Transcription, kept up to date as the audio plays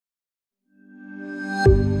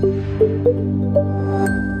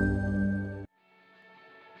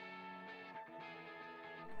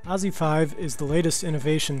ASi-5 is the latest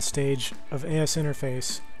innovation stage of AS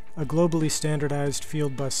Interface, a globally standardized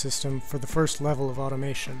field bus system for the first level of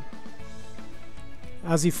automation.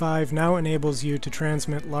 ASi-5 now enables you to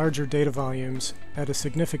transmit larger data volumes at a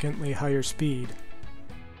significantly higher speed.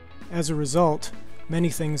 As a result, many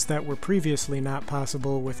things that were previously not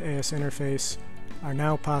possible with AS Interface are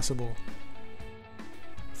now possible.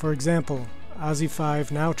 For example, ASi-5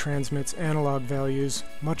 now transmits analog values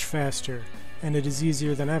much faster, and it is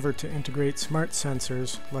easier than ever to integrate smart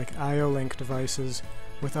sensors like IO-Link devices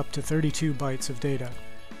with up to 32 bytes of data.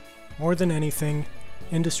 More than anything,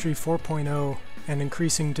 Industry 4.0 and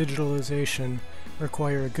increasing digitalization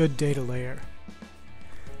require a good data layer.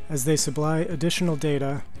 As they supply additional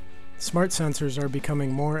data, smart sensors are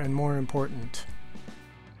becoming more and more important.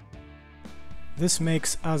 This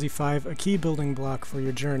makes ASi-5 a key building block for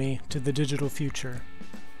your journey to the digital future.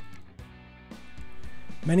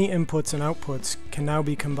 Many inputs and outputs can now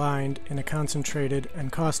be combined in a concentrated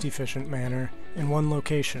and cost-efficient manner in one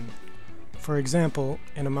location, for example,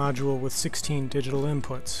 in a module with 16 digital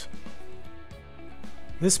inputs.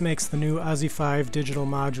 This makes the new ASi-5 digital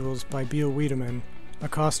modules by Bihl+Wiedemann a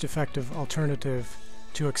cost-effective alternative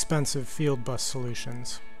to expensive field bus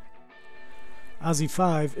solutions.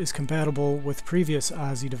 ASi-5 is compatible with previous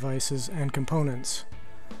ASI devices and components.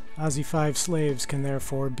 ASi-5 slaves can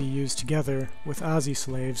therefore be used together with ASI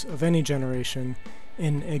slaves of any generation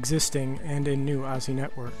in existing and in new ASI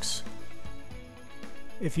networks.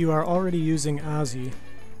 If you are already using ASI,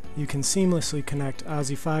 you can seamlessly connect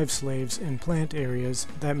ASi-5 slaves in plant areas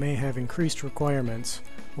that may have increased requirements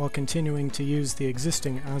while continuing to use the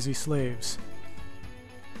existing ASI slaves.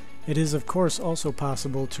 It is of course also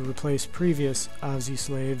possible to replace previous ASI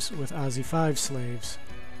slaves with ASi-5 slaves.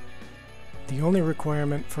 The only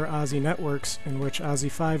requirement for ASI networks in which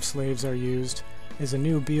ASi-5 slaves are used is a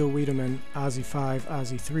new Bihl+Wiedemann ASi-5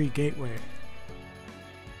 ASi-3 gateway.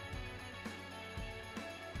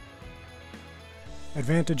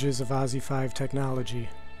 Advantages of ASi-5 technology: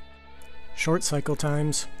 short cycle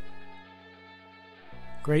times,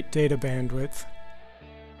 great data bandwidth,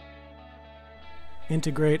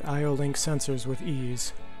 integrate IO-Link sensors with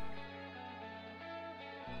ease,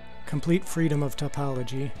 complete freedom of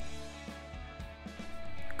topology,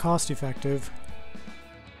 cost-effective,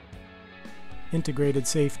 integrated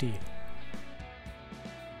safety.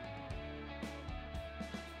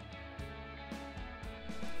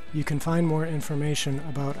 You can find more information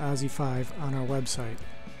about ASi-5 on our website.